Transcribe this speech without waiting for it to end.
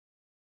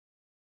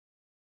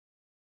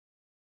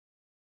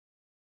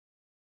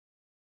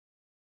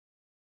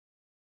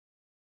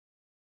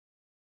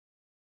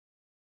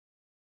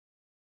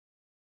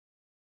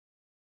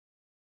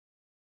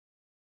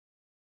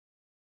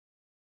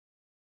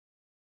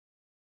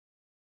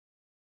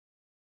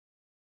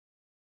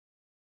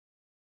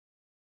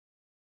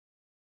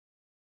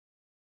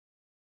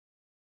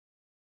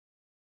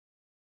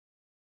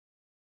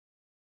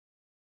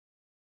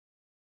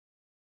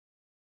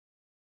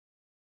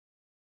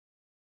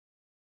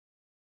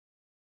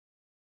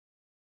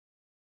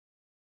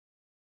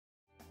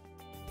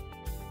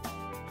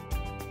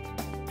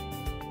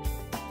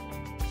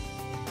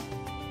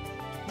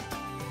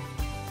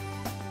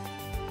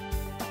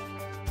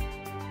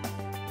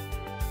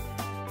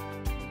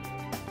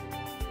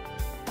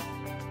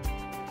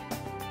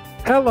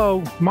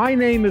Hello, my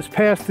name is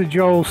Pastor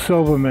Joel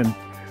Silberman.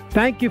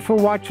 Thank you for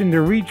watching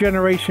the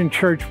Regeneration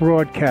Church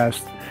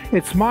broadcast.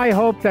 It's my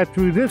hope that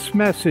through this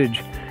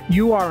message,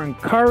 you are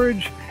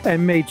encouraged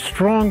and made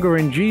stronger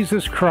in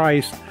Jesus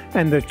Christ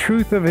and the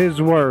truth of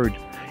His Word.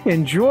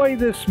 Enjoy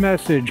this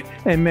message,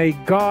 and may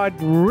God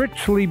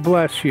richly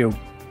bless you.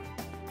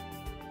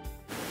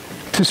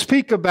 To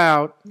speak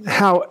about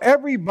how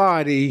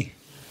everybody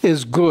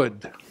is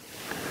good.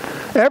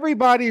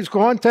 Everybody's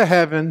gone to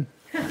heaven,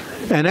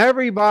 and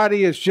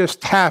everybody is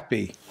just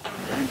happy.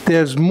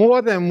 There's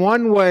more than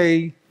one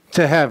way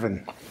to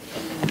heaven.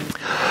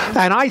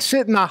 And I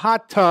sit in a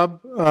hot tub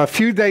a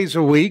few days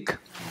a week,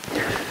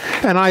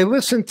 and I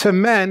listen to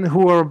men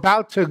who are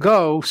about to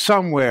go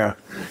somewhere.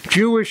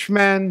 Jewish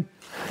men,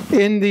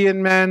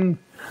 Indian men,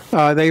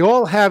 they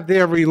all have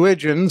their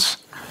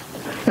religions,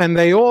 and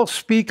they all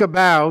speak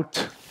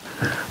about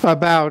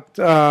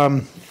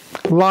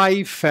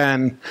life,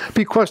 and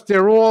because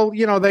they're all,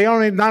 they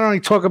not only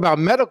talk about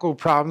medical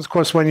problems, of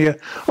course, when you're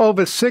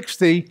over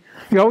 60,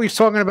 you're always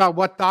talking about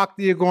what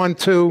doctor you're going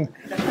to,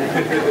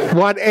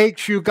 what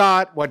aches you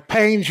got, what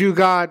pains you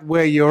got,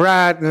 where you're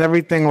at, and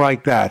everything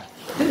like that.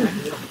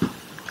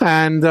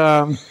 And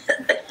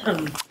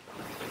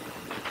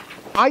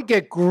I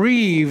get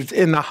grieved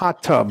in the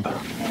hot tub.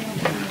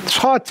 It's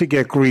hard to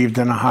get grieved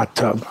in a hot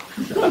tub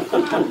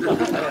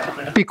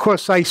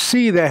because I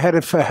see they're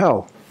headed for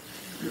hell.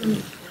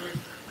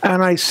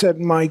 And I said,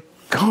 my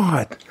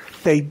God,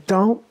 they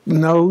don't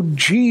know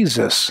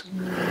Jesus.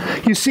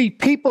 You see,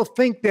 people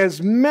think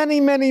there's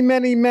many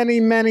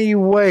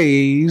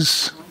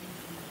ways.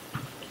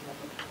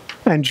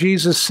 And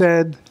Jesus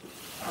said,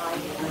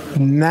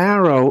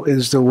 narrow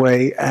is the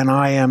way, and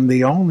I am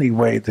the only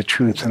way, the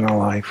truth, and the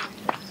life.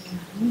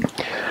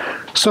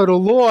 So the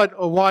Lord,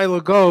 a while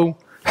ago,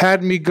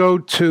 had me go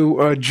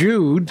to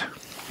Jude,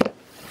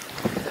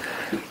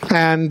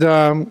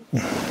 and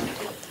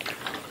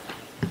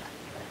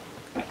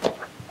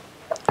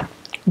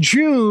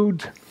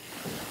Jude,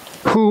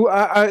 who,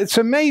 it's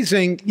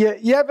amazing,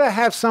 you ever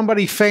have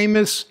somebody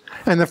famous,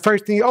 and the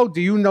first thing, oh,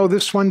 do you know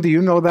this one? Do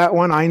you know that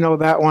one? I know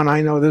that one.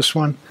 I know this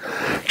one.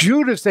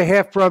 Jude is the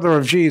half-brother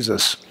of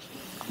Jesus,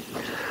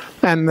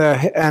 and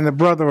the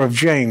brother of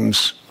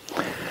James.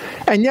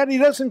 And yet he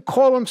doesn't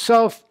call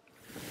himself,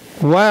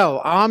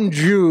 well, I'm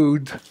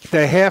Jude,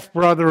 the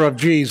half-brother of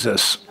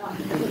Jesus.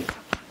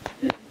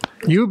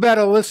 You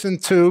better listen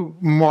to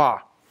moi.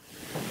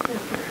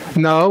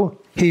 No,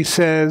 he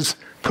says,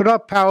 put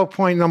up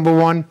PowerPoint number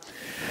 1.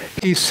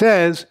 He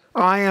says,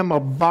 I am a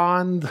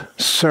bond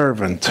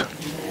servant.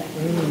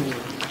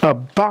 A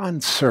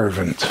bond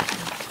servant.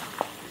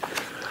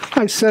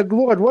 I said,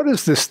 Lord, what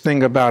is this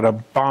thing about a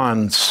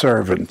bond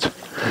servant?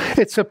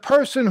 It's a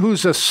person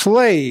who's a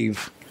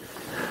slave.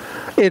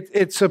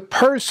 It's a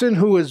person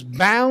who is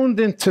bound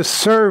into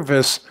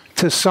service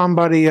to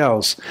somebody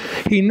else.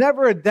 He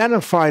never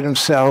identified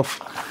himself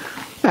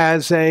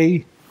as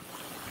a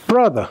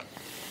brother,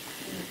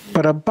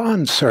 but a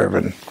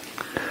bondservant.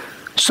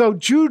 So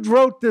Jude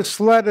wrote this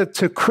letter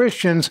to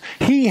Christians.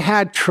 He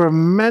had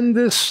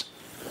tremendous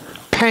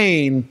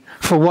pain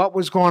for what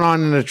was going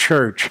on in the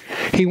church.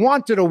 He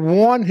wanted to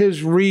warn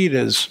his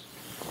readers.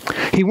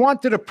 He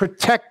wanted to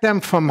protect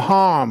them from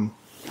harm.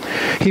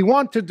 He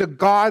wanted to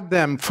guard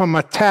them from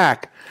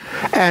attack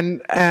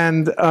and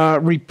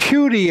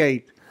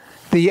repudiate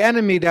the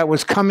enemy that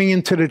was coming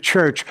into the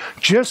church,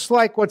 just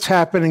like what's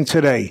happening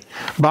today.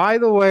 By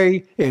the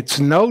way,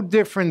 it's no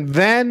different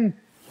then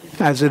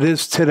as it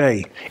is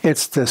today.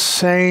 It's the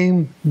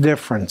same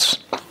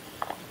difference.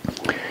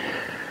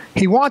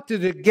 He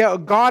wanted to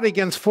guard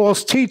against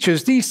false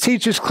teachers. These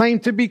teachers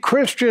claimed to be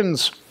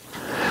Christians,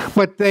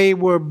 but they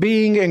were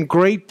being in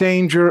great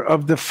danger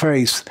of the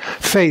faith.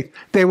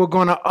 They were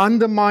going to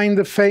undermine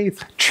the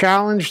faith,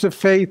 challenge the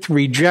faith,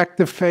 reject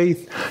the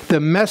faith. The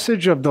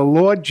message of the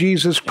Lord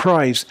Jesus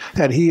Christ,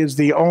 that He is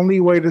the only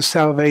way to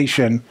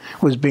salvation,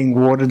 was being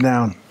watered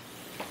down.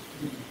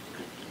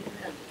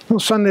 Well,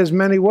 son, there's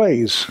many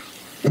ways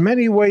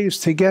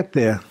to get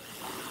there.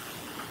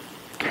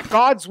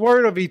 God's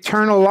word of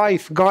eternal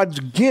life, God's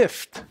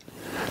gift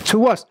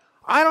to us.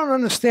 I don't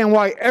understand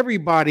why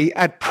everybody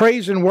at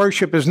praise and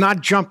worship is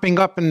not jumping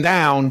up and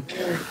down,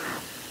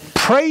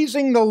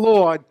 praising the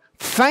Lord,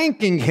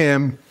 thanking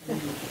Him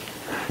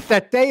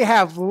that they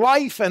have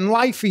life and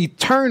life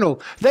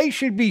eternal. They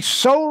should be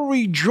so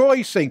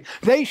rejoicing.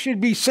 They should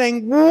be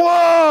saying,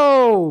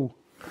 whoa,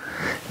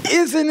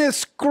 isn't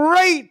this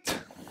great?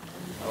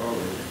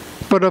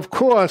 But of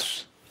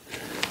course,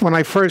 when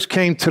I first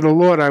came to the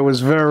Lord, I was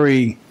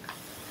very,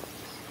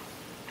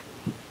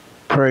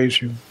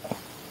 praise you.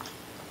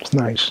 It's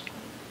nice.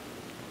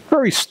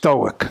 Very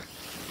stoic.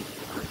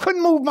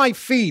 Couldn't move my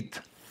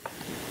feet.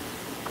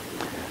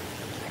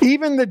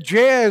 Even the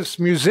jazz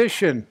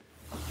musician,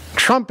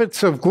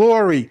 Trumpets of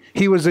Glory,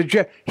 he was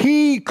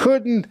he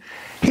couldn't,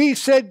 he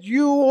said,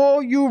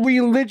 all you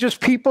religious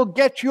people,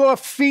 get your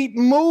feet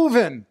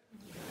moving.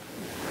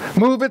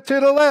 Move it to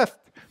the left,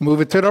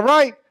 move it to the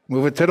right,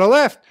 move it to the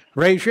left,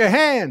 raise your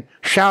hand,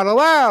 shout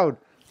aloud.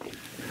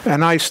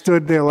 And I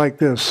stood there like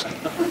this.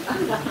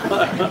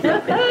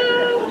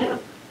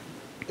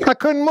 I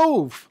couldn't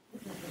move.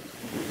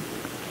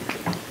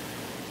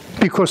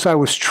 Because I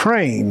was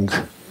trained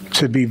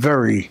to be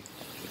very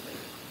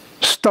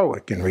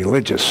stoic and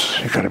religious.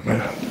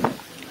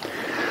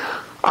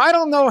 I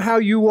don't know how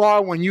you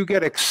are when you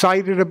get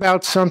excited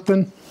about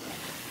something.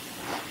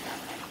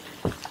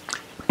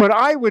 But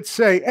I would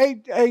say,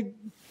 hey,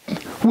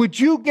 would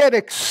you get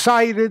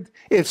excited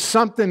if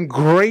something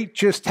great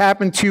just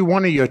happened to you,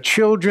 one of your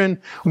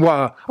children,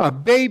 a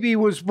baby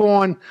was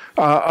born,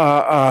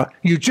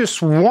 you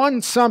just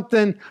won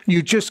something,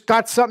 you just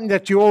got something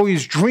that you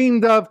always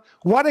dreamed of?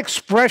 What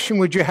expression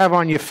would you have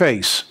on your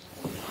face?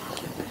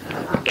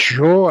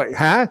 Joy,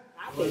 huh?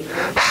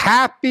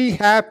 Happy,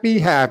 happy,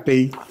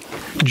 happy.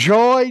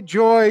 Joy,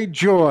 joy,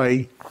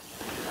 joy.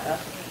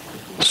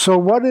 So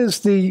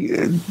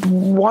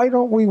why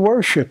don't we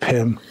worship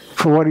him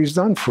for what he's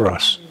done for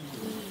us?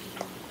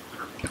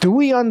 Do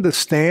we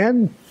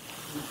understand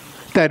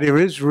that there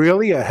is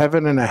really a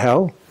heaven and a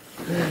hell?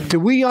 Do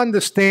we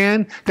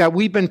understand that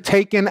we've been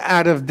taken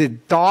out of the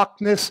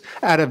darkness,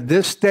 out of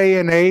this day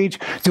and age?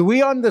 Do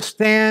we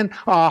understand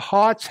our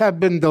hearts have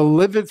been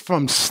delivered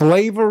from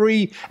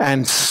slavery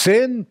and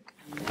sin?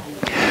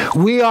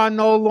 We are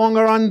no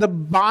longer under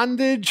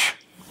bondage.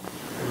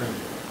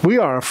 We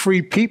are a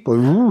free people.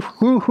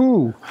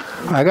 Woo-hoo.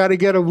 I got to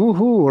get a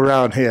woo-hoo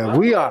around here.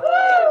 We are.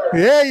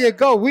 There you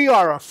go. We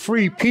are a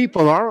free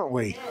people, aren't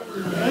we?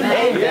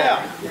 Amen.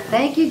 Yeah.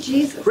 Thank you,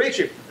 Jesus. Preach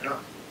it.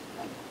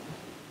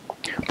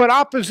 But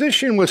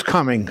opposition was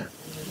coming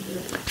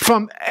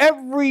from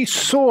every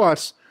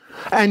source.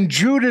 And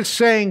Jude is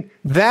saying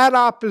that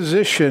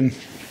opposition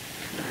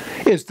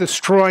is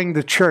destroying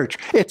the church.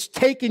 It's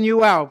taking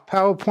you out.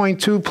 PowerPoint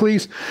 2,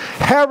 please.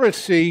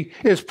 Heresy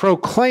is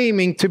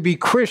proclaiming to be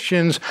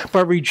Christians,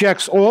 but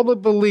rejects all the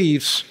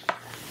beliefs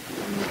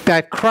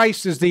that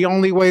Christ is the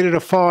only way to the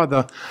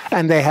Father,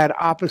 and they had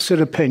opposite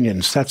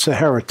opinions. That's a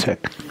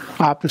heretic.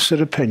 Opposite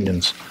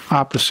opinions.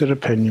 Opposite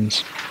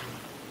opinions.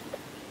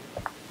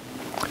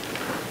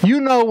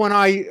 You know, when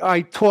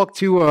I talked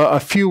to you a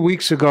few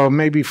weeks ago,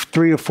 maybe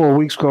 3 or 4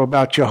 weeks ago,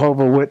 about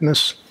Jehovah's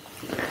Witness.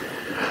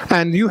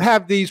 And you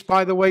have these,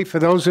 by the way, for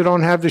those who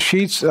don't have the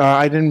sheets,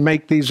 I didn't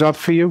make these up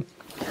for you.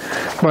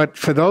 But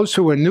for those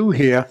who are new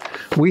here,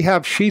 we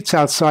have sheets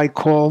outside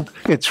called,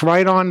 it's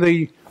right on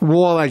the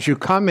wall as you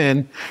come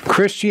in,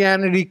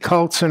 Christianity,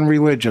 Cults, and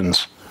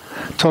Religions.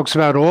 Talks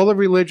about all the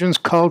religions,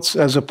 cults,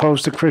 as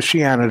opposed to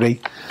Christianity.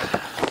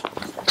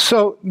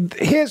 So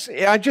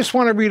I just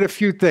want to read a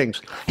few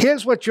things.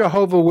 Here's what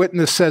Jehovah's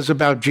Witness says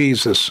about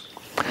Jesus.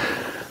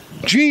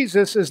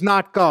 Jesus is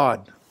not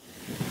God.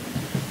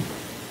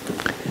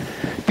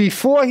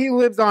 Before he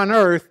lived on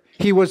earth,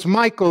 he was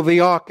Michael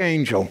the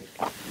archangel.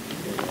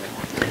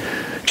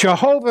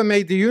 Jehovah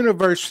made the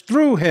universe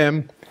through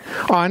him.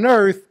 On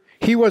earth,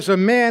 he was a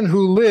man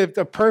who lived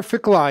a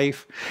perfect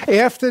life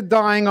after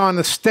dying on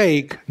a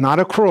stake, not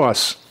a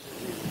cross.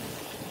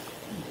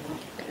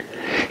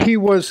 He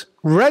was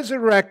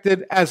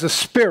resurrected as a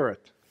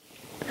spirit.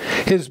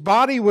 His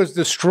body was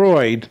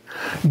destroyed.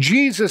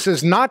 Jesus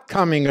is not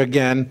coming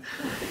again.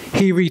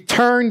 He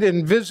returned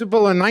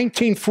invisible in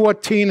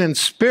 1914 in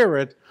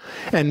spirit,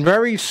 and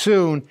very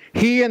soon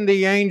he and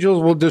the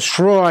angels will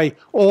destroy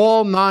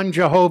all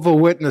non-Jehovah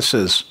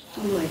Witnesses.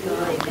 Oh my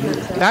God.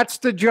 That's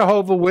the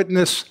Jehovah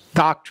Witness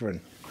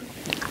doctrine.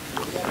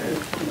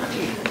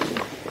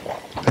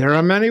 There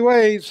are many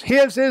ways.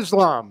 Here's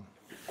Islam.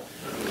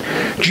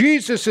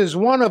 Jesus is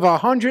one of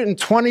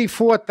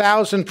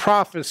 124,000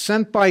 prophets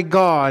sent by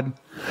God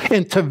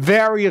into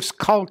various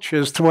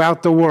cultures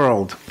throughout the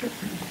world.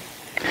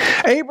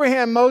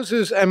 Abraham,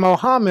 Moses, and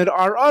Muhammad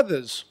are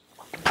others,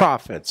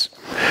 prophets.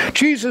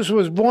 Jesus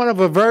was born of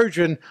a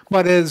virgin,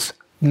 but is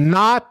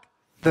not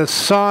the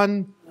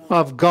Son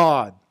of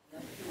God.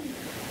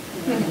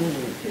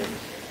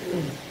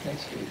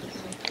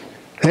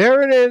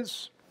 There it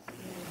is.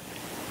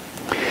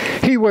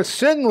 He was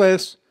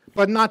sinless,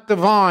 but not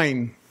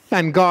divine,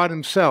 and God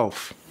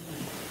himself.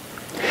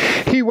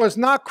 He was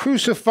not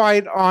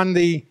crucified and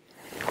the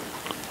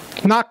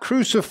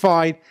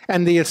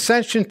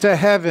ascension to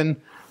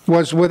heaven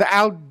was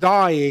without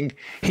dying.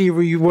 He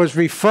was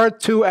referred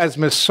to as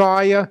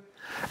Messiah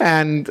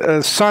and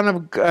a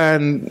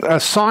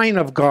sign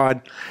of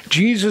God.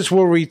 Jesus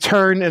will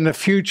return in the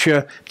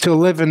future to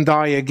live and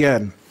die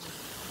again.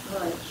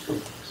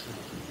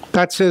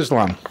 That's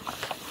Islam.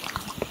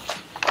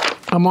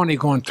 I'm only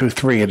going through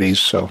 3 of these,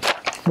 so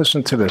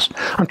listen to this.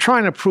 I'm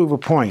trying to prove a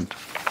point.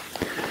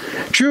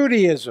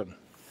 Judaism.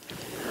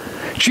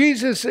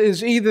 Jesus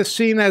is either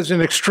seen as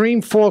an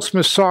extreme false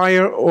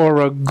Messiah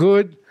or a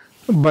good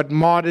but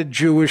martyred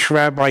Jewish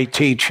rabbi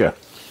teacher.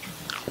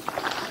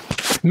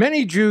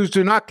 Many Jews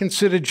do not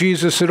consider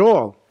Jesus at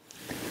all.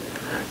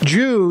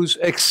 Jews,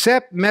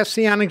 except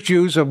Messianic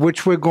Jews, of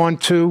which we're going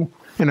to,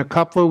 in a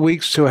couple of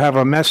weeks, to have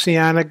a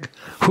Messianic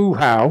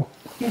hoo-how.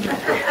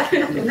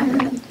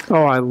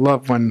 Oh, I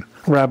love when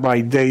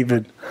Rabbi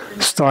David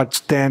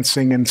starts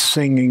dancing and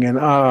singing, and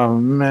oh,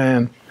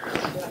 man.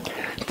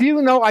 Do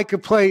you know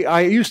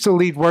I used to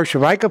lead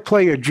worship. I could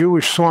play a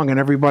Jewish song and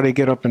everybody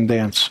get up and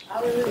dance.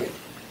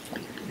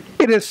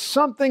 It is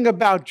something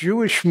about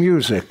Jewish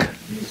music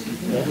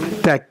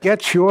that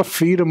gets your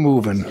feet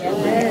a-moving.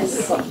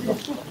 Yes.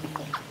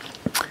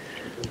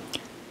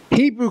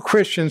 Hebrew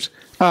Christians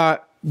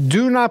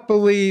do not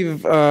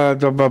believe,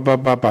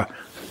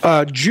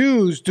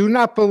 Jews do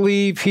not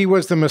believe he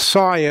was the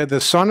Messiah,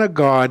 the Son of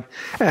God,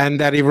 and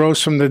that he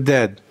rose from the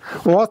dead.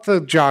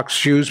 Orthodox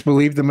Jews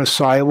believe the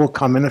Messiah will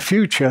come in the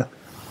future,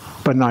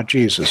 but not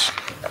Jesus.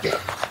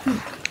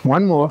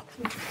 One more.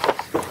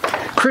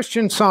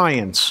 Christian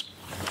Science.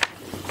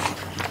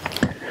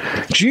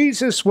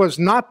 Jesus was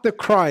not the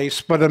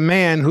Christ, but a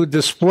man who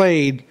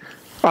displayed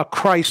a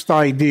Christ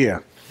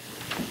idea.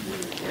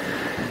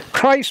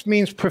 Christ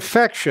means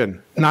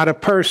perfection, not a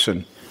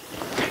person.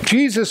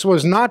 Jesus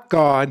was not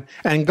God,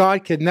 and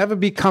God could never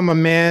become a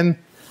man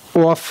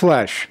or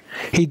flesh.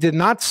 He did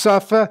not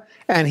suffer,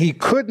 and he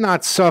could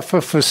not suffer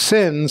for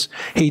sins.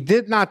 He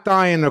did not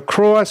die on the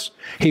cross.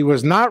 He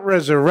was not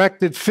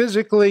resurrected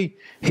physically.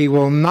 He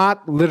will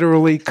not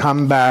literally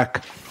come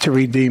back to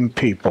redeem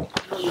people.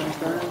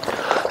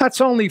 That's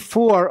only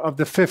 4 of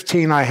the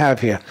 15 I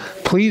have here.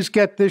 Please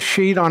get this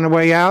sheet on the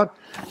way out.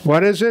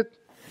 What is it?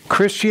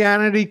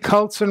 Christianity,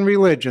 cults, and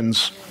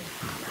religions.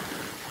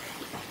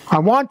 I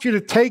want you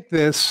to take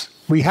this.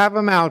 We have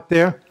them out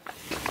there.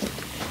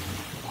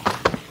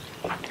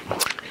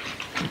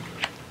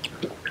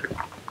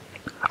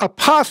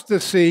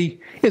 Apostasy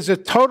is a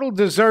total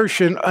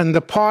desertion and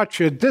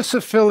departure,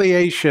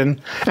 disaffiliation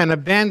and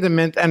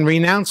abandonment and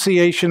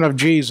renunciation of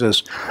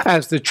Jesus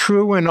as the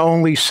true and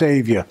only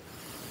Savior.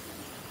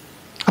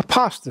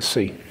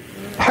 Apostasy,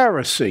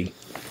 heresy.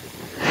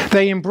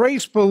 They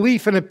embrace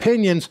belief and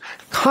opinions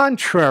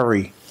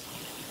contrary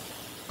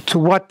to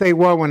what they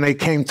were when they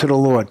came to the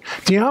Lord.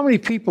 Do you know how many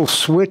people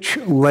switch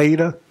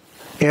later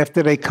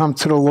after they come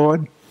to the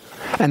Lord?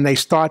 And they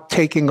start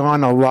taking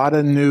on a lot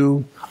of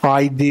new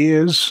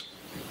ideas,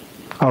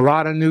 a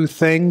lot of new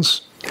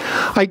things.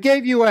 I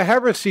gave you a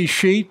heresy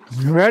sheet.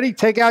 Ready?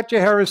 Take out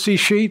your heresy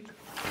sheet.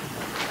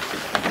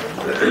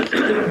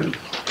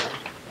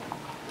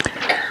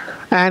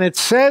 And it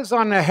says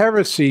on the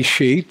heresy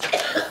sheet,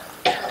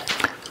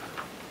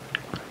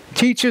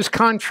 teaches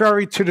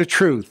contrary to the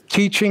truth.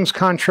 Teachings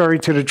contrary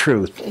to the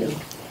truth.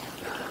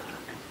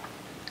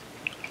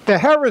 The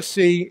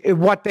heresy,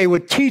 what they were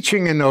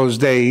teaching in those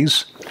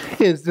days,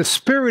 is the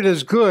spirit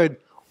is good,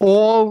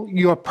 all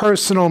your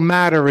personal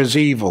matter is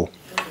evil.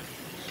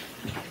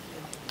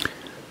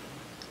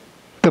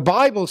 The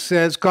Bible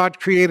says God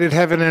created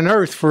heaven and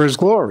earth for his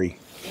glory.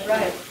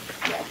 Right.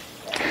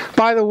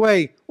 By the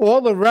way,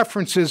 all the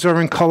references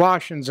are in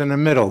Colossians in the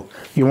middle.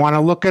 You want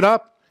to look it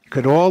up? You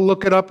could all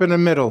look it up in the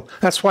middle.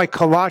 That's why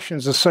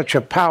Colossians is such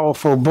a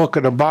powerful book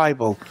of the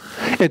Bible.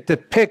 It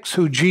depicts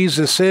who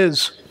Jesus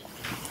is.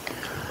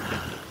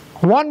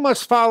 One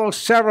must follow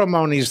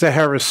ceremonies, the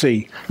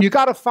heresy. You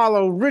got to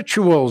follow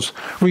rituals,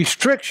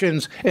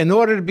 restrictions in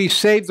order to be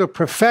saved or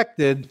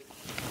perfected.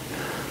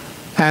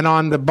 And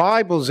on the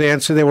Bible's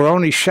answer, there were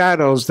only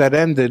shadows that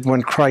ended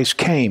when Christ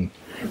came.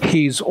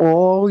 He's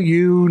all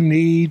you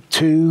need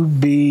to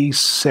be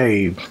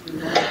saved.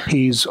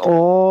 He's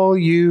all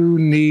you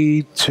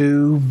need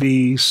to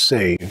be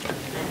saved.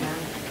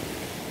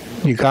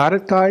 You got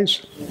it,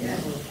 guys?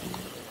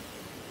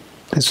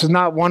 This is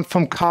not one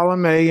from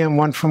column A and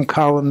one from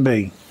column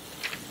B.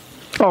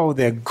 Oh,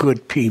 they're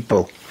good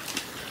people.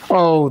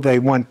 Oh, they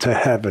went to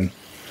heaven.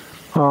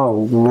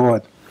 Oh,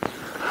 Lord.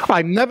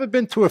 I've never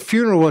been to a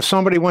funeral where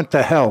somebody went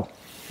to hell.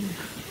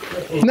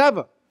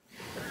 Never.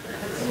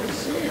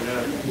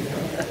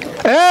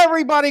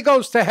 Everybody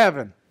goes to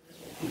heaven.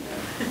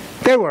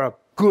 They were a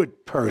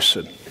good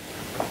person.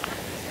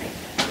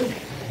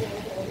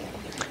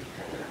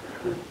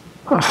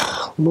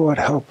 Oh, Lord,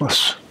 help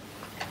us.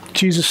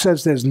 Jesus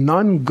says there's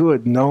none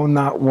good, no,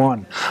 not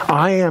one.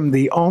 I am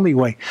the only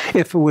way.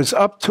 If it was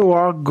up to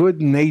our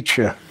good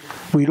nature,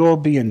 we'd all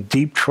be in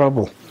deep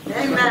trouble.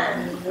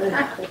 Amen.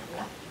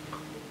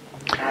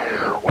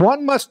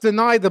 One must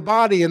deny the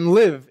body and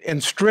live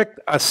in strict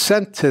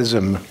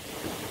asceticism.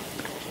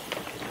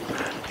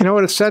 You know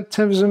what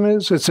asceticism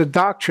is? It's a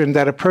doctrine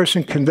that a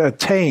person can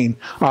attain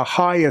a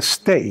higher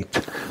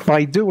state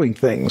by doing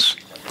things.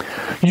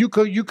 You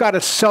got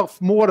to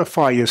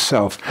self-mortify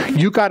yourself.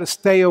 You got to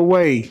stay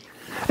away.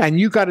 And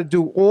you got to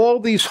do all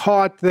these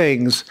hard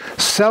things,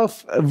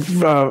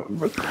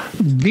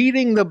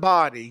 beating the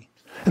body.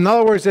 In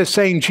other words, they're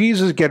saying,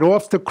 Jesus, get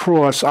off the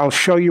cross. I'll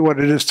show you what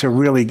it is to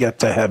really get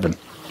to heaven.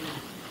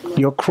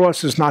 Your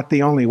cross is not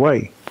the only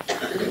way.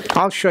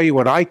 I'll show you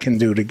what I can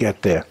do to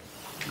get there.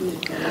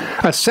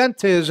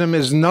 Asceticism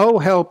is no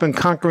help in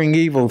conquering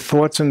evil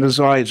thoughts and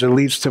desires. It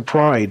leads to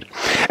pride.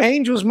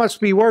 Angels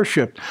must be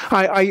worshipped.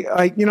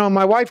 You know,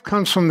 my wife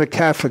comes from the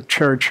Catholic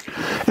Church,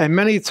 and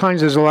many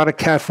times there's a lot of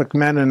Catholic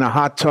men in the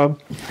hot tub,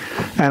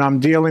 and I'm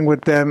dealing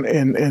with them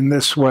in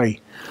this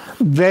way.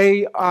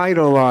 They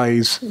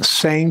idolize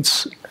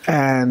saints,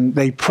 and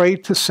they pray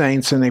to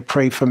saints, and they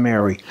pray for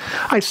Mary.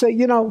 I say,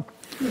 you know,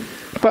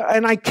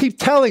 And I keep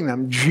telling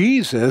them,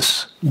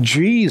 Jesus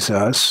is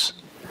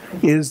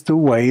the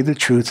way, the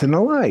truth, and the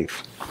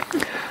life.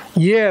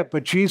 Yeah,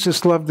 but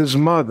Jesus loved his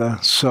mother,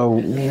 so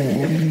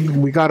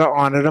we got to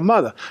honor the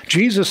mother.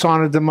 Jesus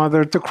honored the mother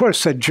at the cross,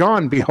 said,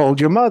 John,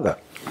 behold your mother.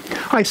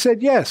 I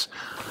said, yes.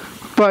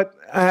 But,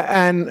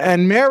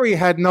 and Mary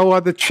had no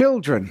other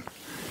children.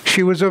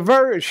 She was a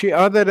virgin,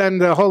 other than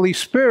the Holy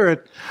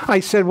Spirit.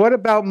 I said, what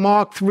about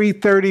Mark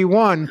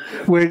 3:31,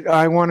 where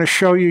I want to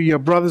show you your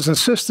brothers and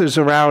sisters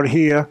are out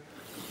here.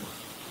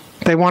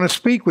 They want to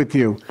speak with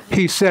you.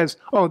 He says,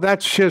 oh,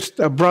 that's just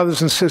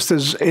brothers and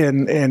sisters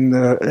in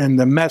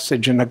the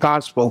message, in the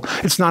gospel.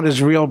 It's not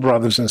his real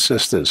brothers and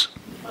sisters.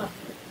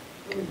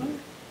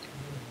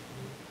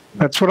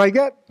 That's what I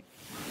get.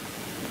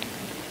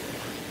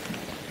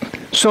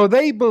 So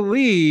they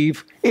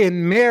believe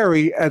in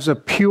Mary as a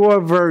pure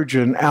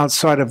virgin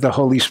outside of the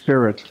Holy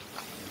Spirit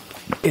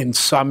in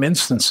some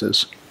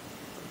instances.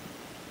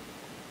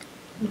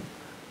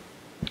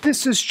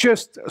 This is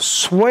just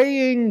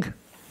swaying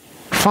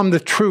from the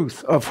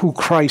truth of who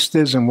Christ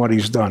is and what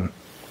he's done.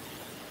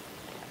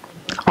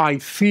 I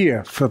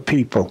fear for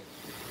people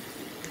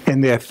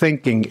in their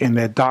thinking, in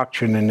their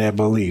doctrine, in their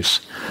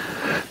beliefs.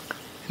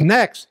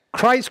 Next,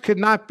 Christ could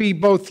not be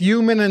both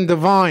human and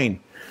divine.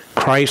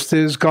 Christ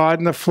is God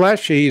in the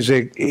flesh. He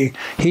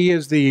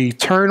is the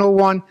eternal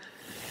one,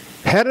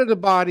 head of the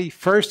body,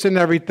 first in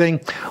everything.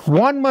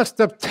 One must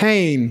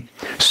obtain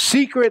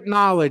secret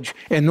knowledge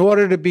in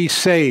order to be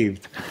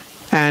saved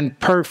and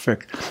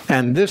perfect.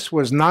 And this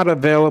was not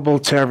available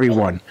to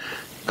everyone.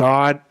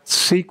 God's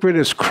secret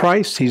is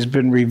Christ. He's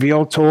been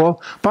revealed to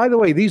all. By the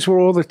way, these were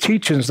all the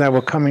teachings that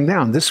were coming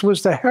down. This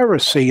was the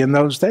heresy in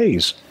those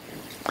days.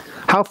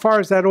 How far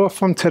is that off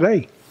from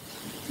today?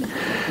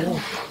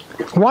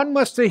 One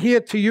must adhere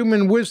to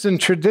human wisdom,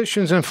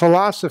 traditions, and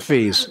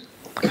philosophies.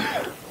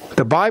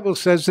 The Bible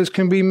says this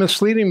can be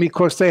misleading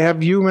because they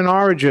have human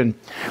origin.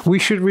 We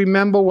should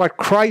remember what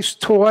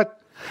Christ taught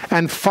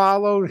and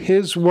follow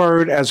his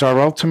word as our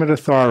ultimate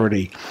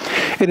authority.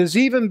 It is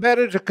even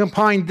better to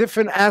combine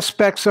different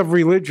aspects of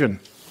religion.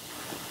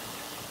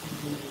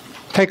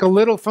 Take a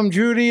little from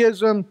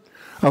Judaism,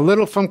 a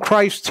little from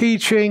Christ's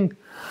teaching,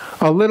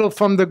 a little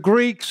from the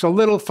Greeks, a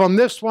little from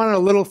this one, a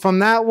little from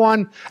that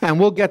one, and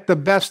we'll get the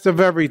best of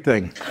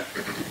everything.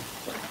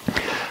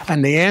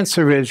 And the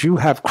answer is you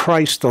have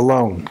Christ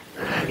alone.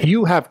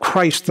 You have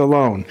Christ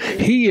alone.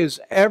 He is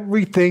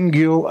everything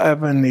you'll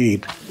ever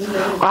need.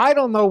 I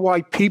don't know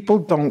why people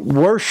don't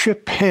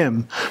worship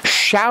him,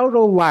 shout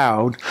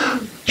aloud,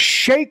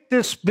 shake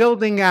this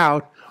building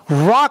out,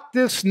 rock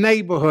this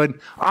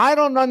neighborhood. I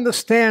don't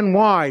understand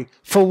why.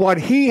 For what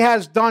he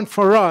has done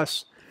for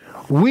us,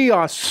 we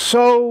are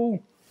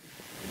so,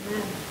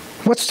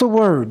 what's the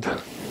word?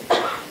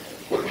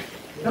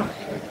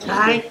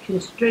 Tight,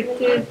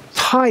 constricted.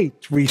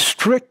 Tight,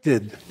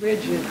 restricted.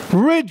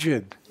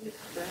 Rigid.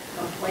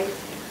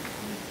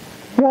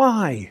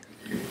 Why?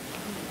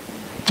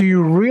 Do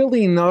you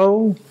really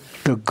know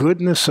the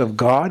goodness of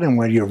God and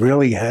where you're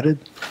really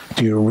headed?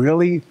 Do you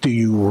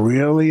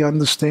really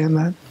understand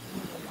that?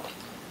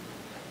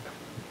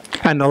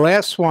 And the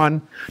last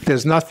one,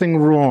 there's nothing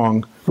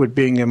wrong with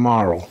being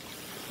immoral.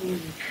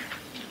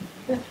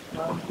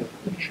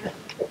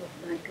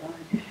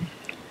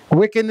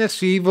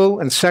 Wickedness, evil,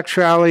 and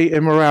sexuality,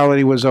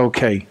 immorality was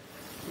okay.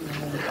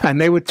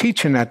 And they were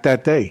teaching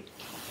that day.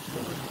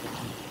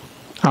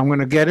 I'm going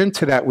to get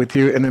into that with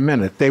you in a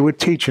minute. They were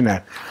teaching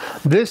that.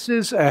 This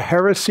is a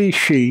heresy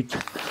sheet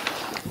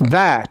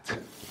that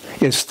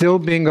is still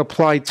being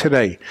applied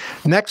today.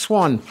 Next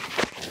one.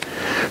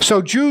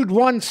 So Jude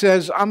 1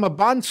 says, I'm a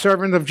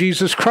bondservant of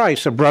Jesus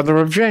Christ, a brother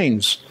of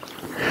James.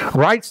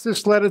 Writes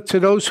this letter to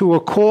those who are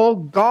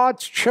called,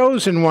 God's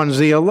chosen ones,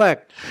 the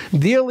elect,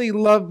 dearly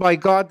loved by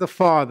God the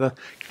Father,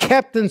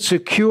 kept and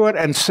secured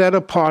and set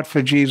apart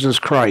for Jesus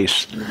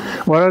Christ.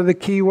 What are the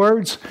key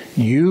words?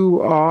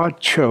 You are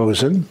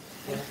chosen.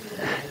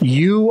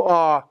 You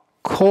are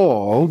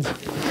called.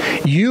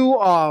 You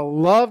are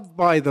loved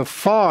by the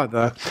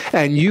Father,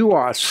 and you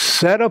are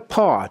set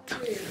apart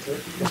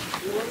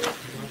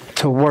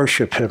to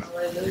worship him.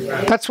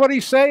 That's what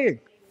he's saying.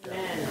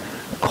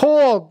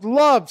 Called,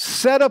 loved,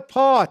 set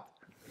apart.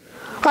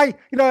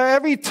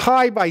 Every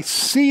time I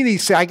see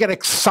these things, I get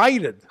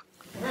excited.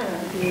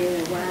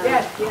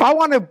 I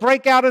want to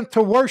break out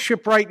into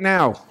worship right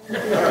now.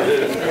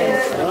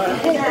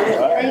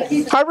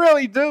 I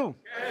really do.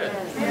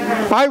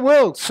 I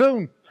will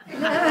soon.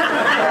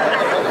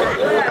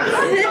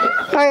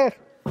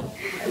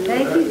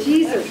 Thank you,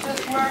 Jesus.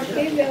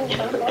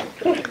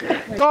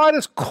 God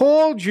has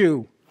called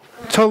you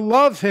to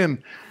love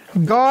him.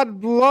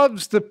 God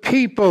loves the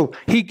people.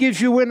 He gives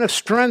you inner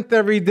strength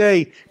every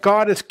day.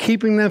 God is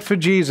keeping them for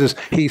Jesus.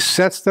 He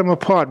sets them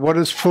apart. What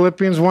does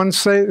Philippians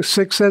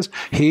 1:6 says?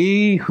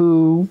 He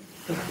who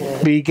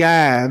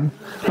began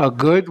a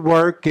good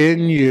work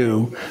in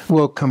you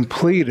will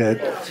complete it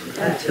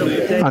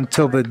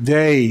until the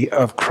day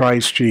of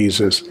Christ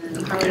Jesus.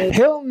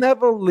 He'll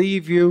never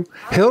leave you.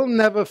 He'll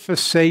never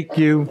forsake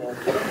you.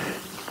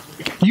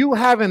 You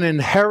have an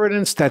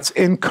inheritance that's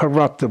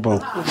incorruptible.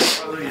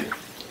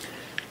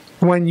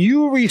 When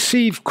you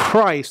receive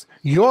Christ,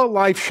 your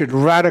life should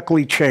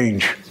radically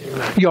change.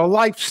 Your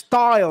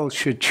lifestyle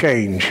should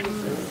change.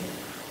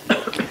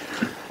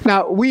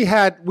 Now, we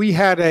had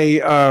a,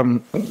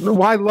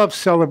 well, I love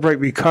Celebrate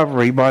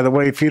Recovery, by the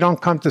way. If you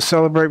don't come to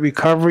Celebrate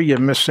Recovery, you're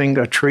missing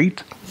a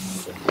treat.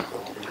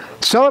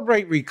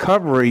 Celebrate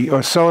Recovery,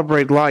 or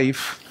Celebrate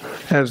Life,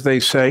 as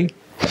they say.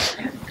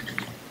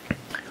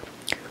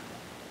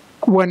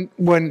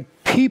 When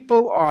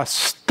people are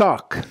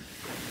stuck,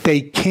 they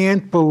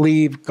can't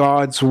believe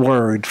God's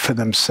word for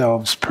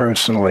themselves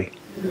personally.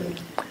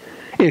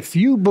 If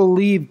you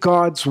believe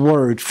God's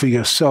word for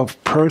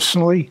yourself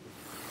personally,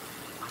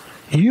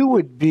 you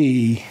would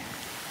be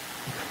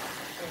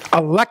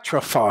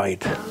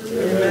electrified.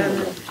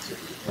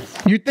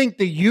 You think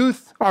the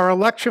youth are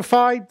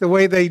electrified the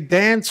way they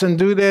dance and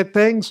do their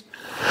things?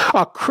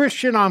 A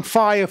Christian on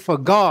fire for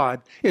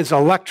God is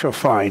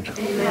electrified.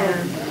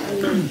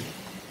 Amen.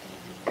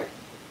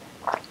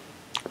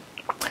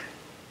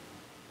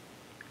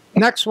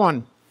 Next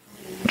one,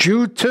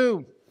 Jude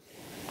 2.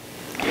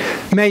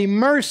 May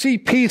mercy,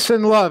 peace,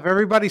 and love,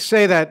 everybody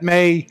say that,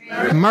 may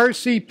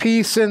mercy,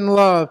 peace, and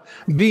love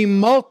be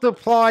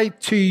multiplied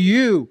to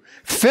you,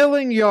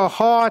 filling your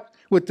heart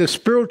with the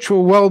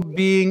spiritual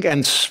well-being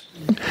and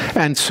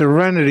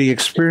serenity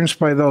experienced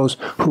by those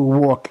who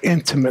walk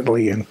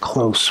intimately and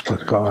close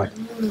with God.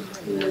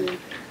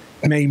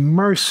 May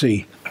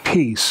mercy,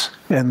 peace,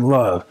 and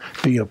love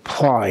be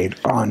applied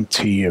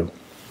onto you.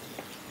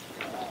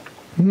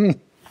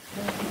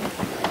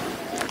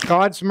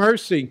 God's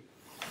mercy.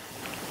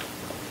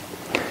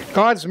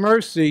 God's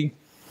mercy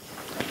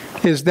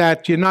is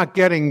that you're not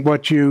getting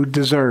what you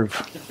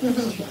deserve.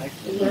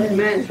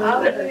 Amen.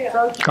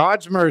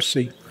 God's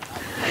mercy.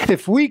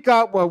 If we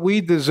got what we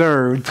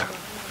deserved,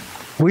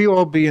 we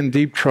all be in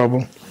deep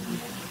trouble.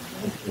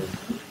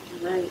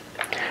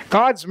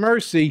 God's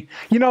mercy,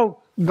 you know,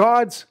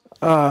 God's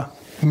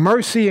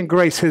mercy and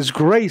grace, His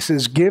grace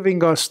is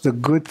giving us the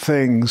good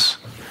things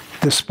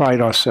despite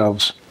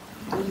ourselves.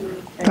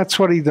 That's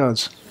what He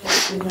does.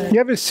 You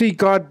ever see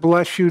God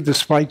bless you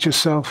despite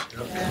yourself?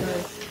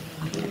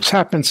 It's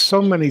happened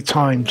so many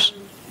times.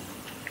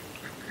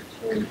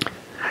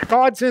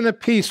 God's inner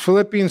peace,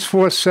 Philippians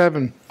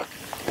 4:7.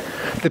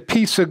 The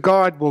peace of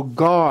God will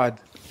guard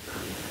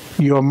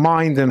your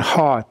mind and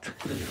heart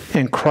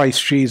in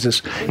Christ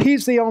Jesus.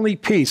 He's the only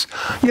peace.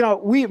 You know,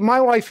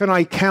 my wife and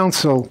I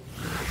counsel.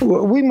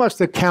 We must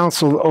have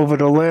counseled over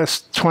the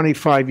last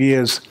 25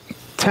 years,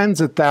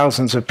 tens of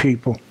thousands of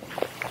people,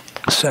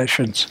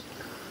 sessions.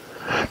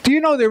 Do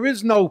you know there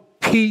is no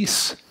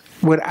peace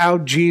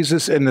without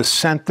Jesus in the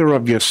center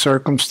of your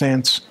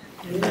circumstance?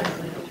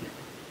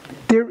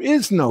 There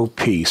is no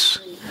peace.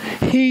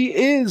 He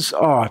is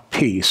our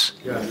peace.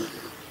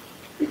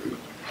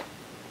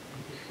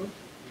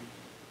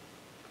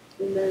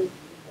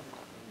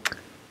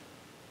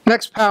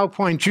 Next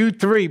PowerPoint, Jude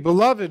 3.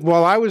 Beloved,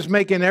 while I was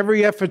making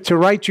every effort to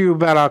write to you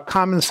about our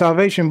common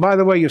salvation, by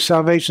the way, your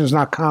salvation is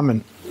not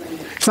common.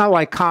 It's not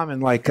like common,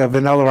 like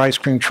vanilla ice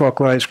cream,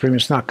 chocolate ice cream.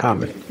 It's not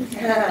common.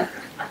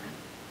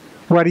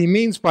 What he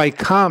means by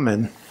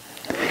common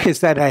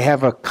is that I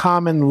have a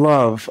common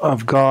love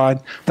of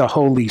God, the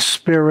Holy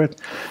Spirit.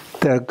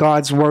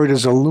 God's word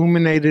is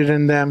illuminated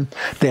in them.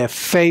 Their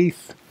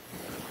faith.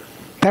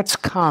 That's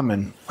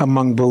common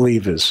among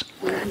believers.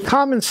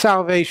 Common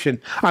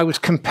salvation. I was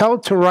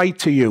compelled to write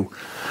to you.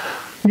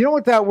 You know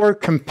what that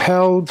word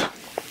compelled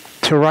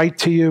to write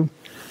to you?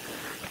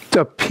 It's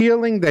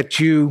appealing that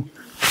you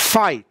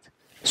fight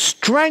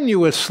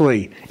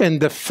strenuously in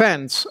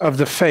defense of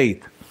the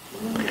faith.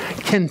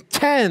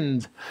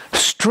 Contend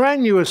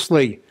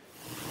strenuously,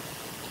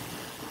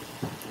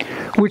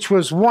 which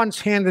was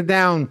once handed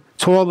down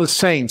to all the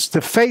saints.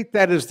 The faith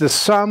that is the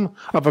sum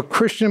of a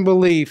Christian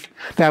belief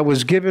that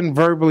was given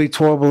verbally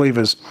to all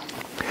believers.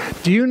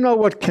 Do you know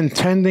what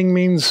contending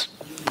means?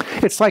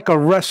 It's like a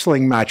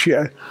wrestling match.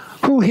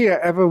 Who here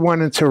ever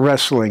went into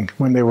wrestling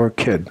when they were a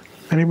kid?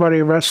 Anybody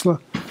a wrestler?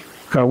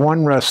 Got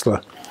one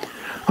wrestler.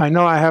 I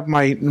know I have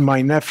my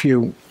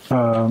nephew,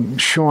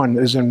 Sean,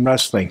 is in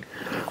wrestling.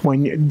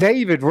 When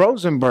David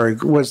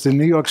Rosenberg was the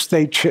New York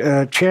State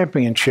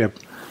championship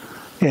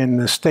in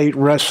the state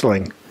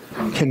wrestling,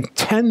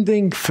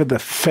 contending for the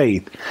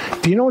faith.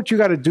 Do you know what you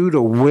got to do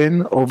to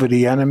win over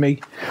the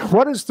enemy?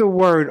 What does the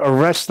word a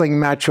wrestling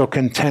match or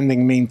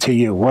contending mean to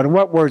you?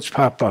 What words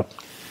pop up?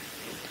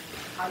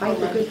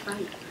 Fighting a good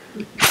fight.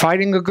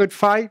 Fighting a good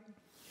fight?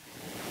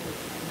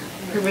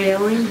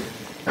 Prevailing.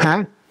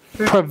 Huh?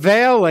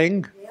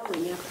 Prevailing.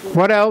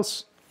 What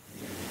else?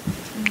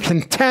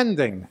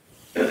 Contending.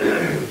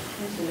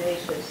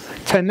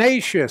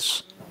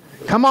 Tenacious.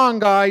 Come on,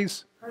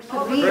 guys.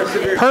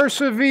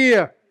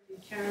 Persevere.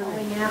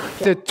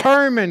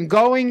 Determined.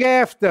 Going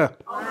after.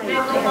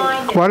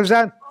 What is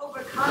that?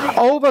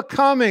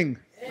 Overcoming.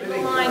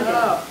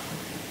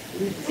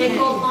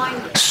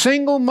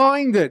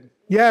 Single-minded.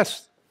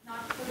 Yes.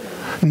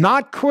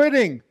 Not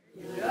quitting.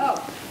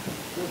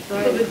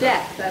 To the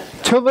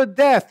death. To the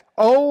death.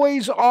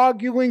 Always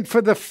arguing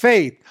for the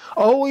faith.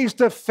 Always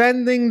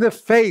defending the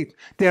faith.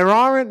 There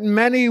aren't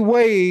many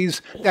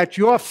ways that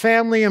your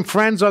family and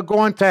friends are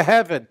going to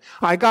heaven.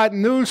 I got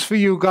news for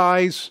you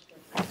guys.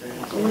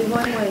 Only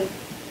one way.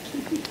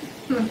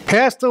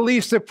 Pastor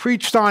Lisa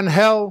preached on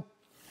hell.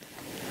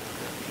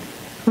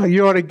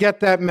 You ought to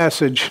get that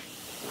message.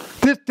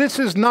 This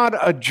is not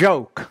a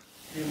joke.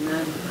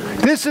 Amen.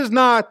 This is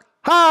not,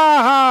 ha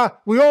ha,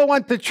 we all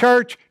went to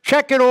church,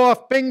 check it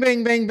off, bing,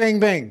 bing, bing, bing,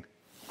 bing.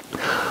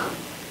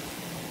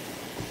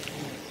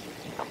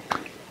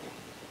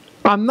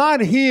 I'm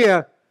not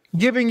here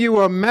giving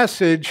you a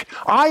message.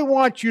 I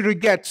want you to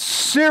get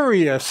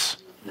serious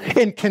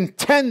in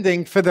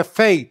contending for the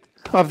faith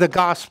of the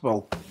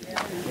gospel.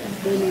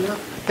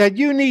 That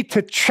you need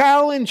to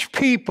challenge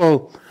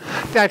people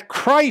that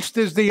Christ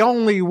is the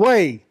only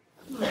way.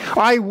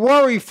 I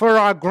worry for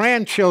our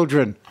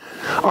grandchildren.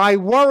 I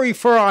worry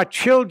for our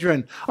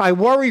children. I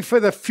worry for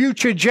the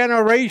future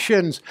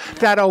generations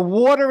that are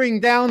watering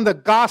down the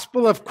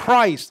gospel of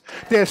Christ.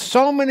 There's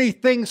so many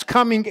things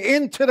coming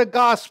into the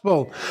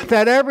gospel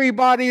that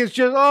everybody is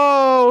just,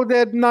 oh,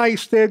 they're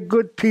nice, they're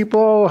good people,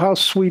 oh, how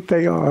sweet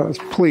they are.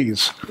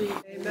 Please.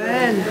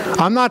 Amen.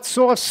 I'm not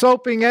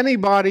soft-soaping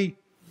anybody.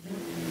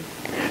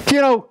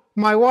 You know,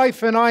 my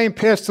wife and I and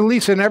Pastor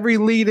Lisa and every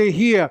leader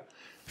here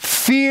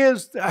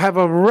have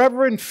a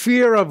reverent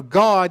fear of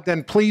God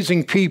than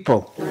pleasing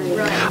people.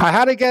 I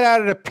had to get out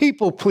of the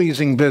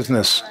people-pleasing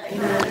business.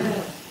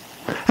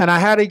 And I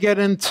had to get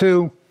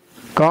into,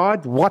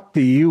 God, what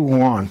do you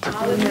want?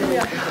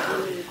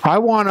 I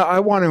want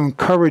to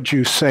encourage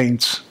you,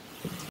 saints.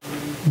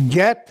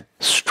 Get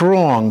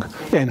strong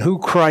in who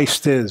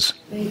Christ is.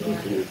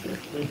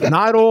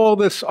 Not all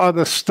this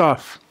other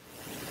stuff.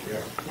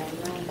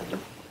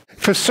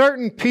 For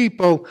certain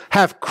people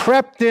have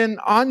crept in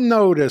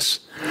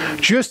unnoticed,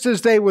 just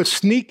as they were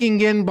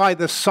sneaking in by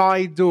the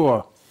side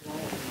door.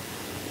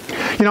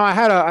 You know, I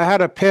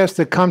had a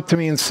pastor come to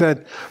me and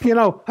said, you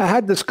know, I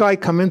had this guy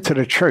come into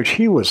the church.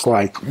 He was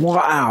like,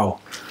 wow,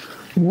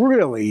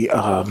 really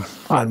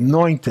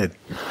anointed.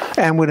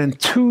 And within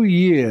 2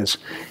 years,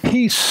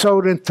 he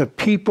sowed into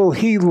people.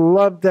 He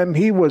loved them.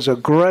 He was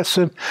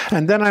aggressive.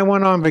 And then I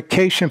went on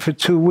vacation for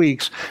 2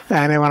 weeks.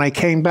 And when I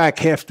came back,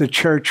 half the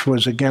church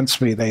was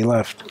against me. They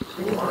left.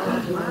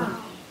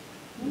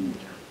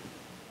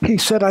 He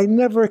said, I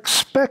never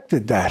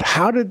expected that.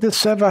 How did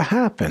this ever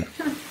happen?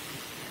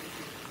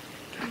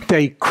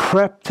 They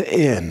crept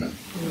in.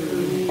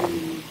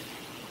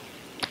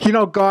 You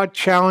know, God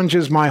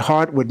challenges my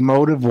heart with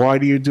motive. Why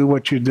do you do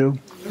what you do?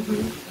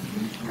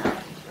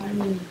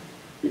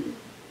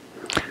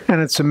 And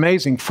it's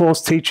amazing.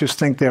 False teachers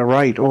think they're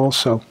right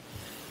also.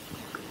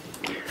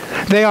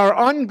 They are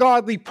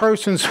ungodly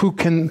persons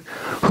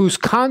whose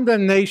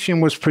condemnation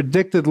was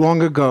predicted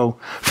long ago,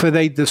 for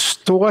they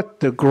distort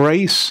the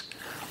grace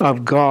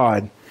of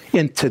God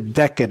into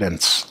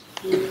decadence.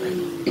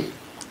 You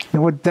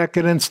know what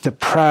decadence?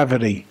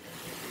 Depravity.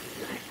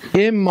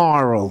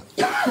 Immoral.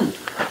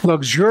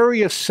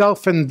 Luxurious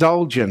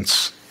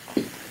self-indulgence.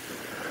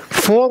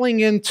 Falling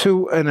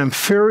into an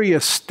inferior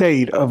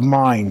state of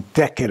mind.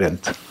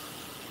 Decadent.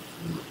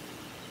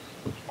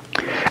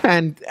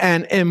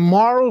 And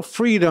immoral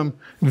freedom,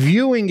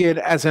 viewing it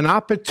as an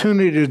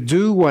opportunity to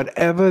do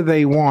whatever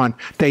they want.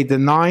 They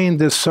deny and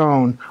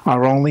disown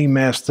our only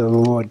Master, the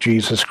Lord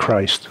Jesus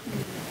Christ.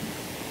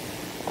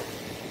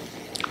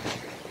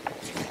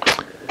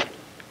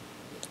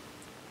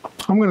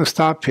 I'm going to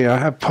stop here. I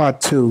have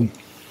part 2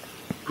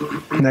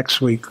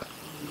 next week.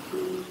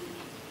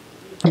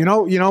 You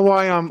know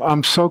why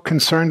I'm so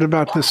concerned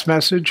about this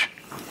message?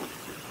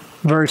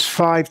 Verse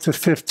 5 to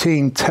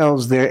 15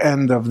 tells the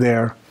end of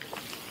their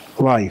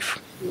life.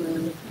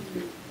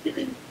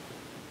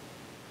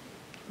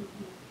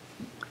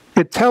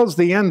 It tells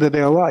the end of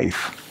their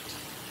life.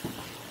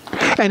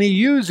 And he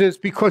uses,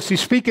 because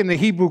he's speaking to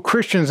Hebrew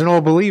Christians and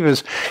all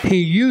believers, he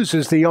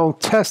uses the Old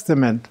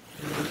Testament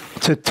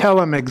to tell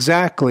them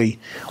exactly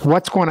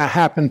what's going to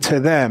happen to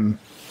them,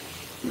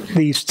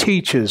 these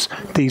teachers,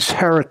 these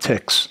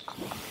heretics,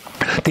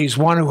 these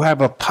one who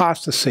have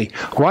apostasy.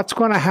 What's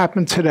going to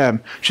happen to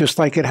them, just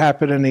like it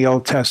happened in the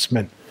Old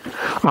Testament?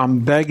 I'm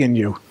begging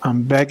you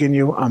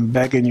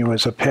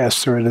as a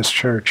pastor of this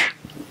church.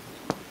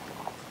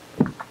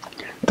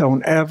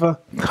 Don't ever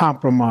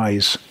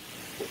compromise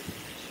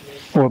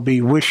or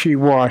be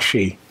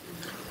wishy-washy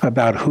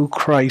about who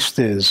Christ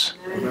is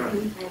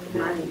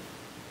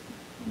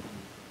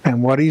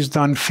and what he's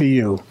done for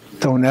you.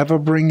 Don't ever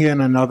bring in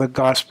another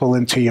gospel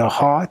into your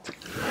heart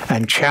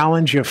and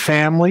challenge your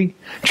family,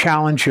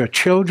 challenge your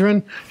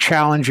children,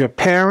 challenge your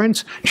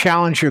parents,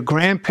 challenge your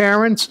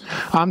grandparents.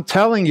 I'm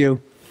telling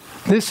you,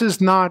 this is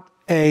not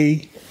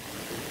a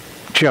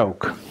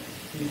joke.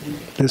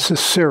 This is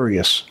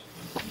serious.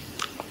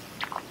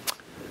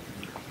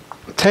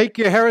 Take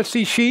your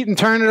heresy sheet and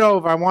turn it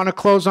over. I want to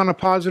close on a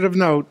positive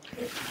note.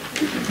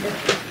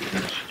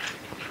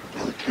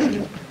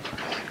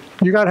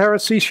 You got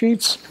heresy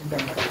sheets?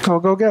 Oh,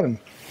 go get them.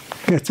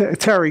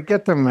 Terry,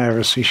 get them a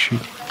heresy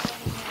sheet.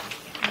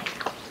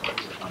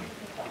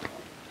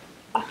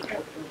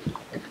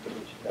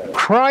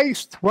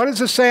 Christ, what does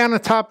it say on the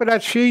top of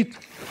that sheet?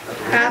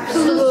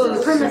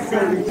 Absolute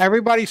supremacy.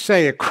 Everybody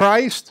say it.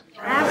 Christ.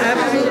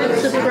 Absolute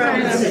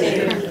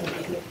supremacy.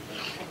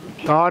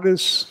 God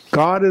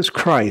is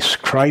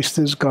Christ. Christ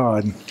is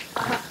God.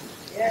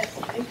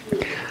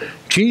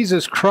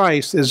 Jesus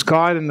Christ is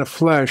God in the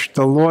flesh,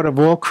 the Lord of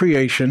all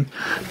creation,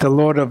 the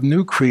Lord of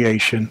new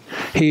creation.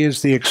 He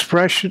is the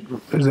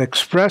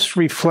express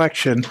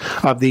reflection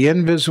of the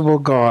invisible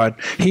God.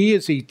 He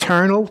is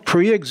eternal,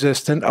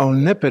 pre-existent,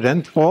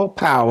 omnipotent, all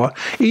power,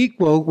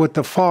 equal with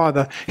the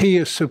Father. He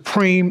is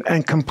supreme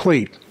and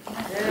complete.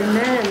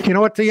 Amen. You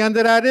know what the end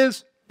of that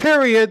is?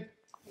 Period.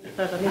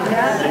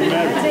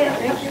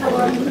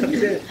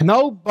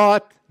 No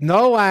but,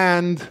 no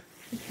and.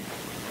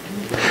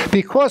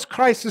 Because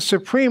Christ is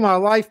supreme, our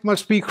life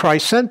must be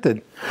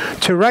Christ-centered.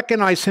 To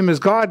recognize Him as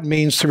God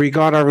means to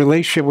regard our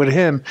relationship with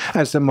Him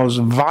as the most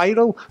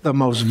vital, the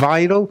most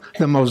vital,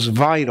 the most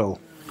vital.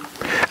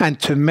 And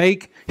to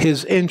make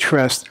His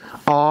interest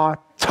our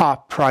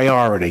top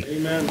priority.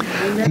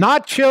 Amen.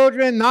 Not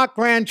children, not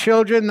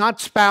grandchildren,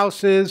 not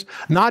spouses,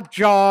 not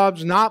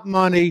jobs, not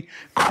money.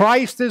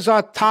 Christ is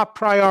our top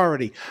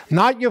priority.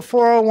 Not your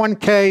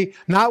 401k,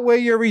 not where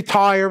you're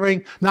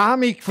retiring, not how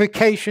many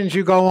vacations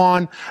you go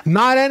on,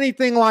 not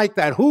anything like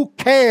that. Who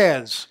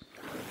cares?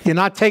 You're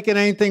not taking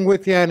anything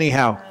with you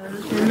anyhow.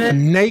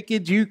 Amen.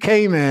 Naked you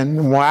came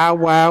in. Wow,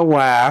 wow,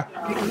 wow.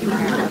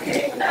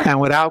 And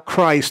without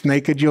Christ,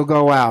 naked you'll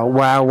go out.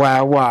 Wow,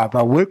 wow, wow.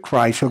 But with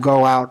Christ, you'll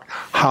go out.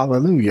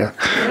 Hallelujah.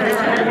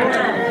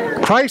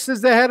 Christ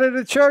is the head of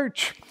the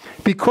church.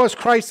 Because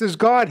Christ is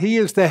God, He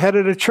is the head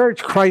of the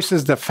church. Christ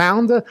is the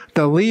founder,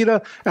 the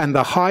leader, and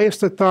the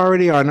highest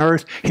authority on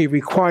earth. He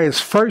requires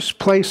first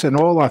place in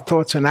all our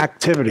thoughts and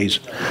activities.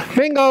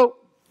 Bingo!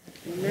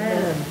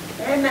 Amen.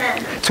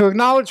 Amen. To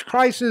acknowledge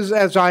Christ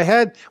as our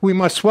head, we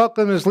must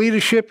welcome His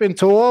leadership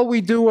into all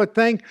we do or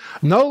think.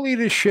 No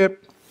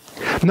leadership,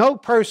 no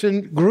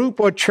person, group,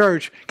 or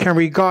church can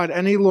regard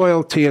any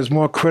loyalty as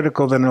more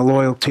critical than a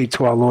loyalty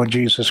to our Lord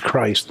Jesus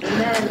Christ.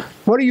 Amen.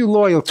 What are you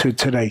loyal to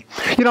today?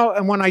 You know,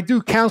 and when I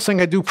do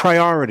counseling, I do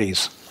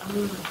priorities.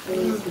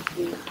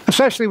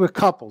 Especially with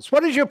couples.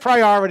 What is your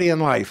priority in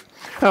life?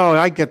 Oh,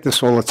 I get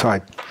this all the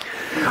time.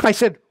 I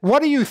said,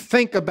 what do you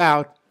think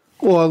about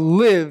or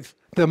live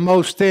the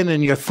most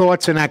in your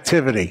thoughts and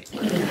activity?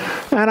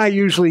 And I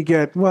usually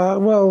get,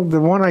 well,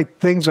 the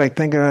things I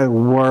think of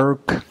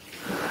work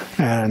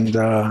and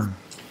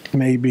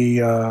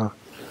maybe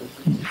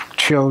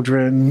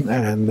children,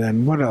 and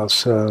then what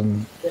else?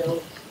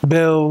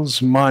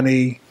 Bills,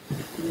 money.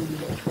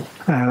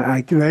 And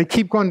I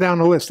keep going down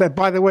the list.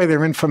 By the way,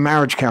 they're in for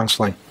marriage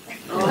counseling.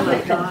 Oh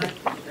my God.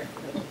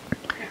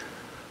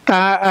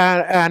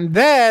 And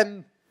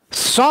then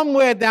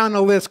somewhere down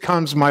the list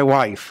comes my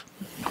wife.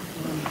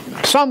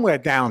 Somewhere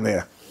down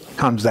there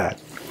comes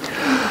that.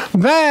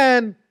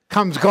 Then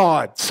comes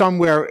God,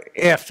 somewhere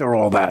after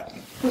all that.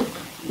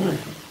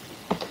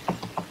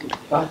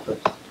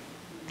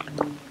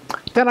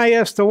 Then I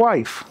asked the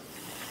wife.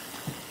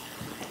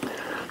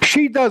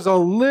 She does a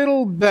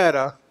little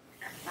better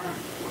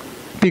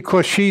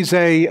because she's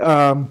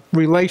a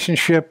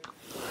relationship.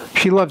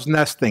 She loves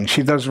nesting.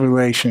 She does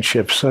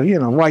relationships. So, you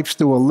know, wives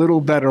do a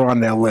little better on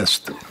their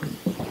list.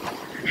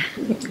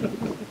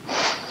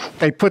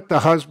 They put the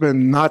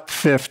husband not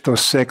fifth or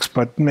sixth,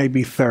 but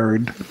maybe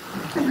third.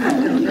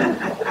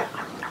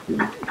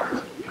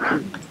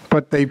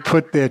 But they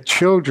put their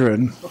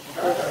children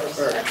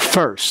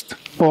first,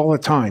 all the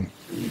time.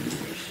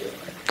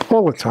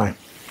 All the time.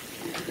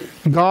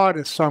 God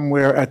is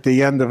somewhere at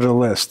the end of the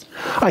list.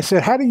 I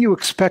said, how do you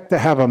expect to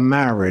have a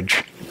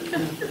marriage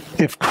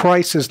if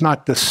Christ is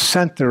not the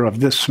center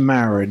of this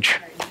marriage?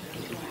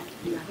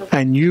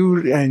 And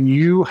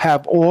you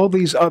have all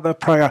these other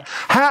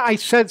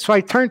priorities. So I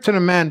turned to the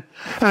men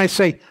and I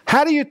say,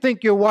 how do you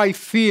think your wife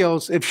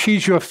feels if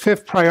she's your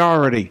fifth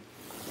priority?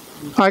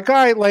 Like, all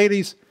right,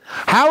 ladies,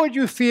 how would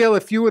you feel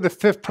if you were the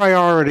fifth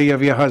priority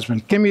of your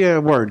husband? Give me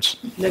your words.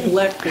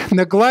 Neglected.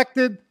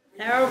 Neglected.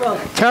 Terrible.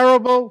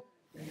 Terrible.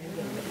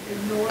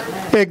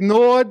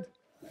 Ignored.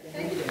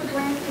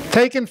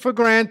 Taken for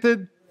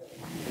granted.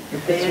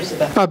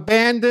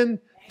 Abandoned.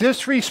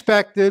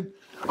 Disrespected.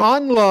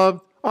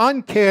 Unloved.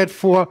 Uncared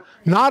for,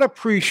 not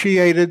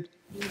appreciated,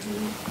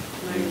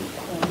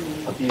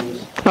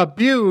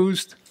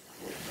 abused,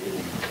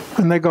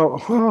 and they go,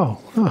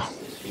 oh,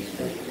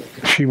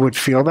 she would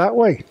feel that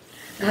way.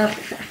 Yeah.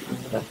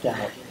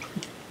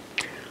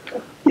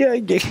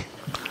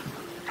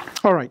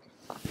 All right.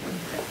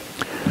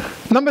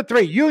 Number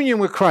 3, union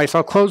with Christ.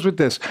 I'll close with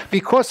this.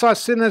 Because our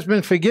sin has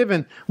been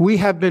forgiven, we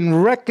have been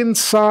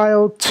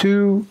reconciled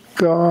to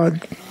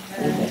God.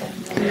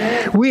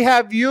 We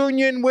have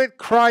union with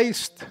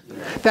Christ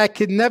that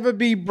can never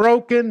be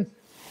broken.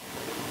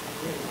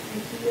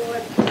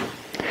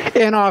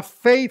 In our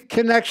faith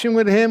connection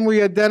with Him, we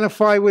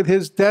identify with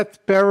His death,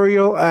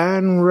 burial,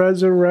 and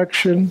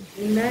resurrection.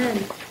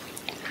 Amen.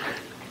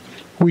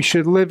 We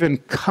should live in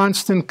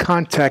constant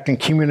contact and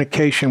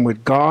communication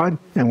with God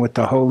and with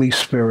the Holy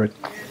Spirit.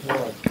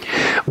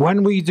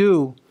 When we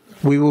do,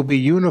 we will be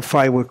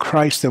unified with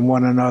Christ and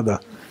one another.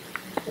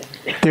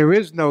 There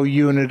is no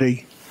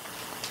unity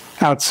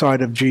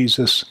outside of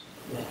Jesus.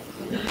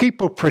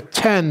 People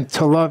pretend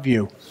to love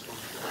you.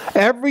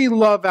 Every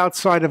love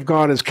outside of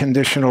God is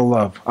conditional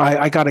love.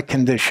 I got a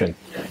condition.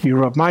 You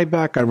rub my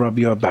back, I rub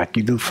your back.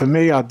 You do for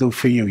me, I'll do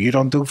for you. You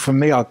don't do for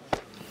me, I'll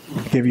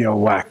give you a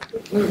whack.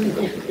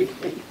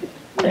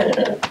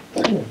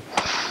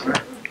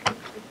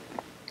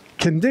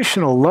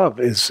 Conditional love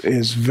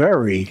is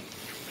very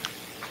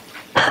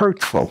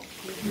hurtful.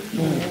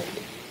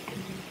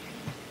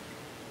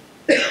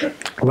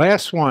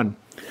 Last one,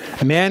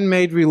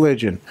 man-made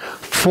religion.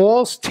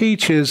 False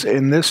teachers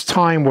in this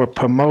time were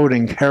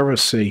promoting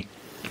heresy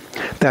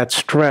that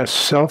stressed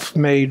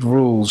self-made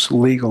rules,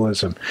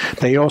 legalism.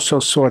 They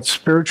also sought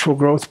spiritual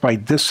growth by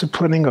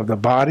disciplining of the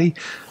body,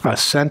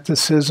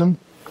 asceticism,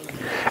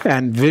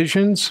 and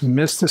visions,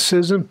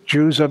 mysticism.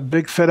 Jews are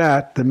big for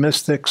that, the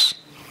mystics.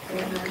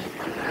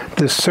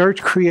 The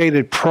search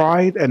created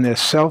pride and their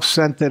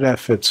self-centered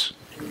efforts.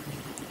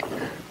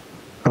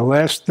 The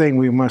last thing,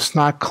 we must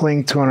not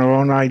cling to our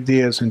own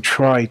ideas and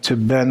try to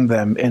bend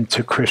them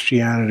into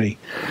Christianity.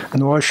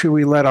 Nor should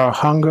we let our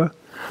hunger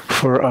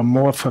for a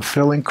more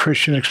fulfilling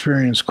Christian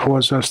experience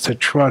cause us to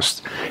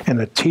trust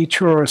in a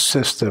teacher or a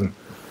system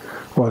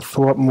or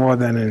thought more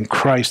than in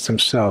Christ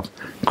himself.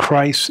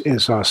 Christ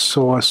is our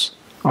source,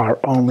 our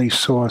only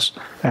source,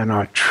 and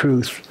our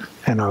truth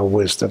and our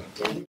wisdom.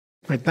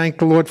 I thank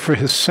the Lord for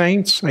his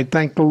saints. I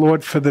thank the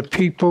Lord for the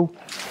people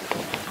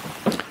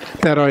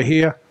that are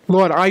here.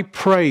 Lord, I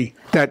pray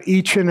that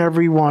each and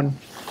every one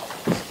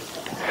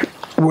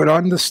would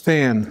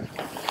understand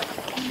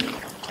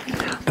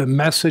the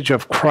message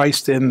of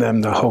Christ in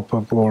them, the hope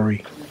of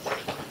glory.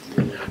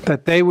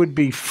 That they would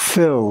be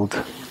filled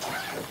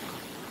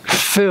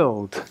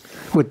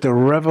with the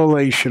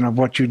revelation of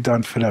what you've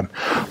done for them.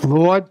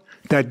 Lord,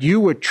 that you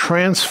would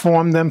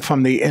transform them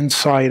from the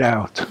inside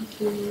out.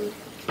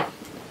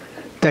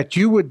 That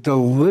you would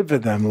deliver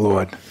them,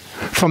 Lord,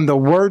 from the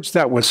words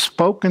that were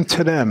spoken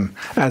to them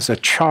as a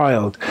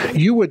child.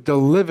 You would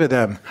deliver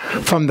them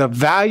from the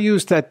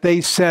values that they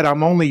said,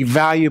 I'm only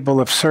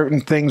valuable if certain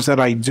things that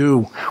I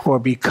do or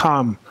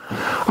become.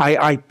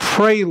 I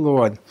pray,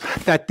 Lord,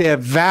 that their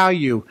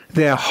value,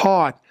 their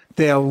heart,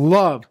 their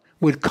love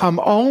would come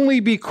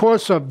only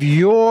because of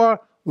your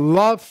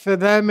love for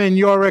them and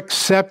your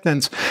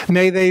acceptance.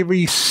 May they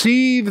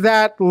receive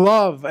that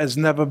love as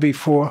never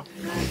before.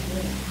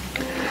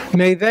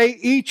 May they,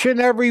 each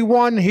and every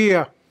one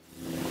here,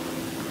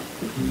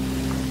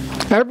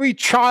 every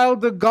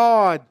child of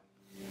God,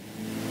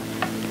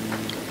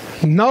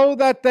 know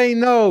that they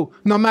know,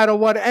 no matter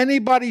what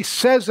anybody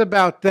says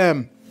about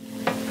them,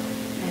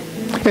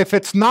 if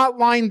it's not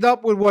lined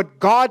up with what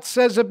God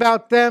says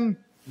about them,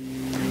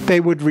 they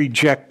would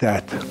reject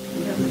that.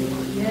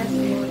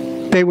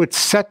 They would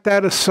set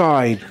that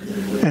aside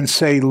and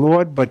say,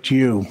 Lord, but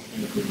you,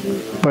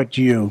 but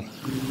you,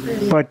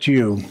 but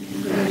you.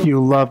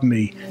 You love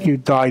me. You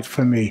died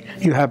for me.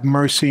 You have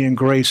mercy and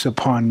grace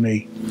upon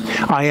me.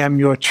 I am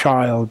your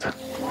child.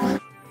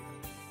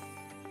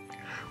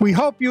 We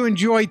hope you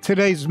enjoyed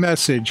today's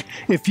message.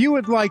 If you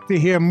would like to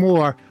hear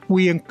more,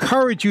 we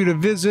encourage you to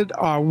visit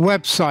our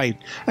website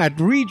at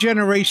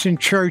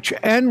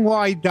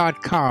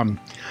regenerationchurchny.com.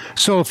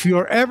 So if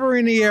you're ever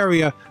in the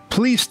area,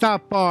 please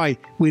stop by.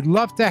 We'd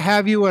love to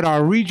have you at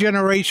our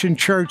Regeneration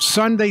Church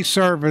Sunday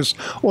service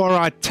or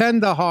our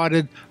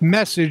tender-hearted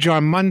message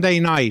on Monday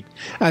night.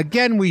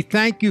 Again, we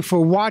thank you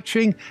for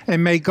watching,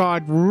 and may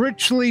God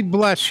richly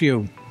bless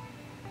you.